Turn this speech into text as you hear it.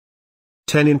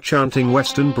10 enchanting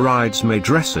Western bridesmaid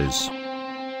dresses.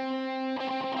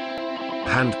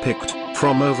 Handpicked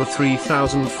from over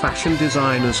 3,000 fashion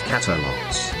designers'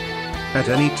 catalogs. At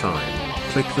any time,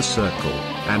 click the circle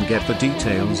and get the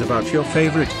details about your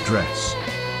favorite dress.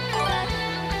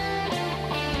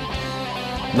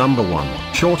 Number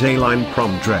 1. Short A-line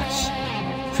prom dress.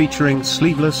 Featuring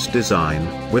sleeveless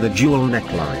design, with a dual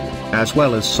neckline, as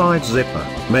well as side zipper,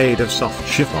 made of soft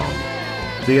chiffon.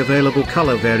 The available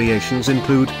color variations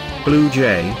include Blue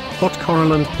Jay, Hot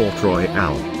Coral and Port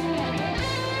Royal.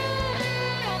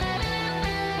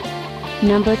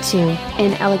 Number 2,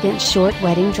 an elegant short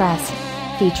wedding dress.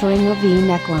 Featuring a V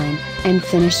neckline, and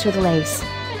finished with lace.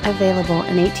 Available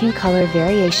in 18 color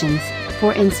variations,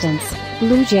 for instance,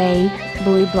 Blue Jay,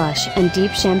 Blue Blush and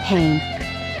Deep Champagne.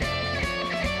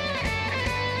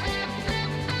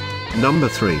 Number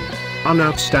 3. An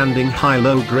outstanding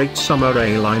high-low great summer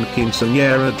A-line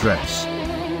quinceañera dress.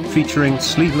 Featuring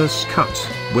sleeveless cut,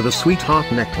 with a sweetheart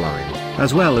neckline,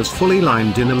 as well as fully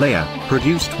lined inner layer,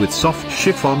 produced with soft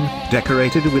chiffon,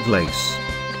 decorated with lace.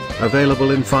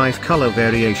 Available in 5 color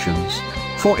variations,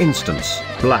 for instance,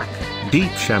 black,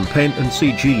 deep champagne and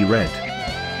CG red.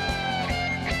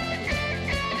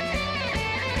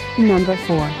 Number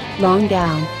 4, long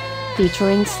gown.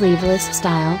 Featuring sleeveless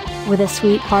style, with a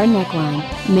sweetheart neckline,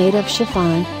 made of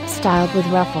chiffon, styled with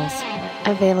ruffles.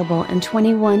 Available in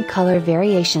 21 color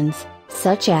variations,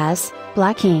 such as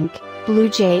black ink, blue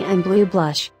jay and blue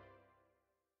blush.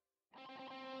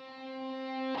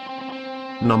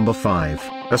 Number 5,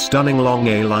 a stunning long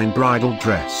A-line bridal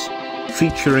dress.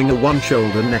 Featuring a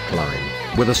one-shoulder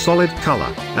neckline, with a solid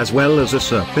color, as well as a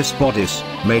surface bodice,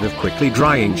 made of quickly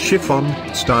drying chiffon,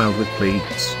 styled with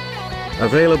pleats.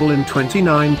 Available in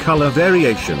 29 color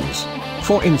variations,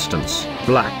 for instance,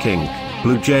 black ink,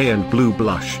 blue jay and blue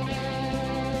blush.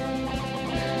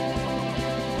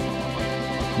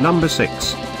 Number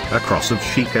 6, a cross of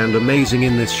chic and amazing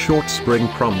in this short spring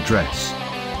prom dress.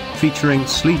 Featuring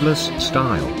sleeveless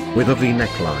style, with a V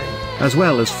neckline, as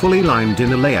well as fully lined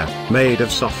inner layer, made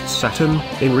of soft satin,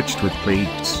 enriched with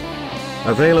pleats.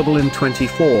 Available in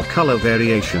 24 color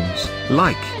variations,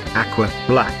 like aqua,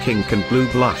 black ink and blue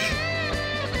blush.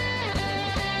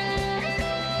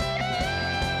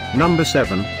 Number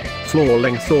 7,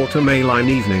 floor-length autumn A-line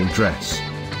evening dress.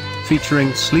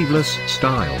 Featuring sleeveless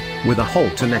style, with a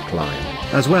halter neckline,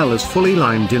 as well as fully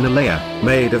lined inner layer,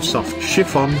 made of soft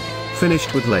chiffon,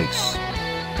 finished with lace.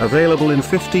 Available in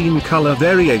 15 color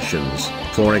variations,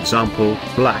 for example,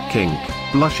 black ink,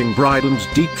 blushing bride and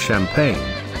deep champagne.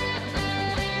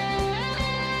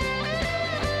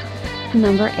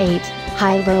 Number 8,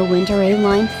 high-low winter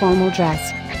A-line formal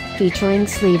dress. Featuring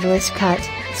sleeveless cut,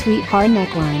 sweetheart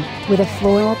neckline, with a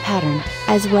floral pattern,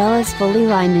 as well as fully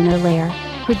lined inner layer,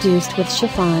 produced with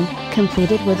chiffon,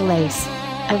 completed with lace.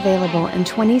 Available in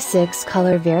 26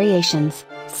 color variations,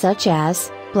 such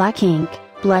as black ink,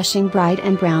 blushing bride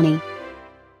and brownie.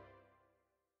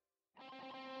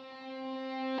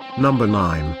 Number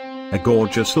 9, a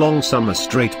gorgeous long summer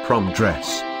straight prom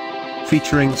dress.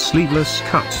 Featuring sleeveless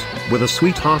cut, with a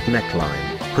sweetheart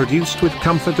neckline, produced with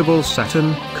comfortable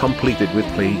satin, completed with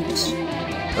pleats.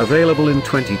 Available in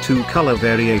 22 color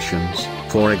variations,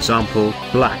 for example,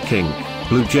 black ink,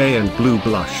 blue jay and blue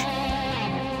blush.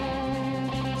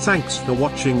 Thanks for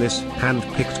watching this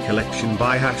hand-picked collection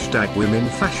by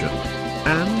 #WomenFashion.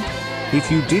 And, if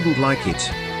you didn't like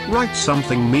it, write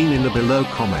something mean in the below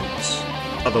comments.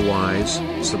 Otherwise,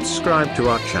 subscribe to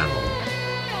our channel.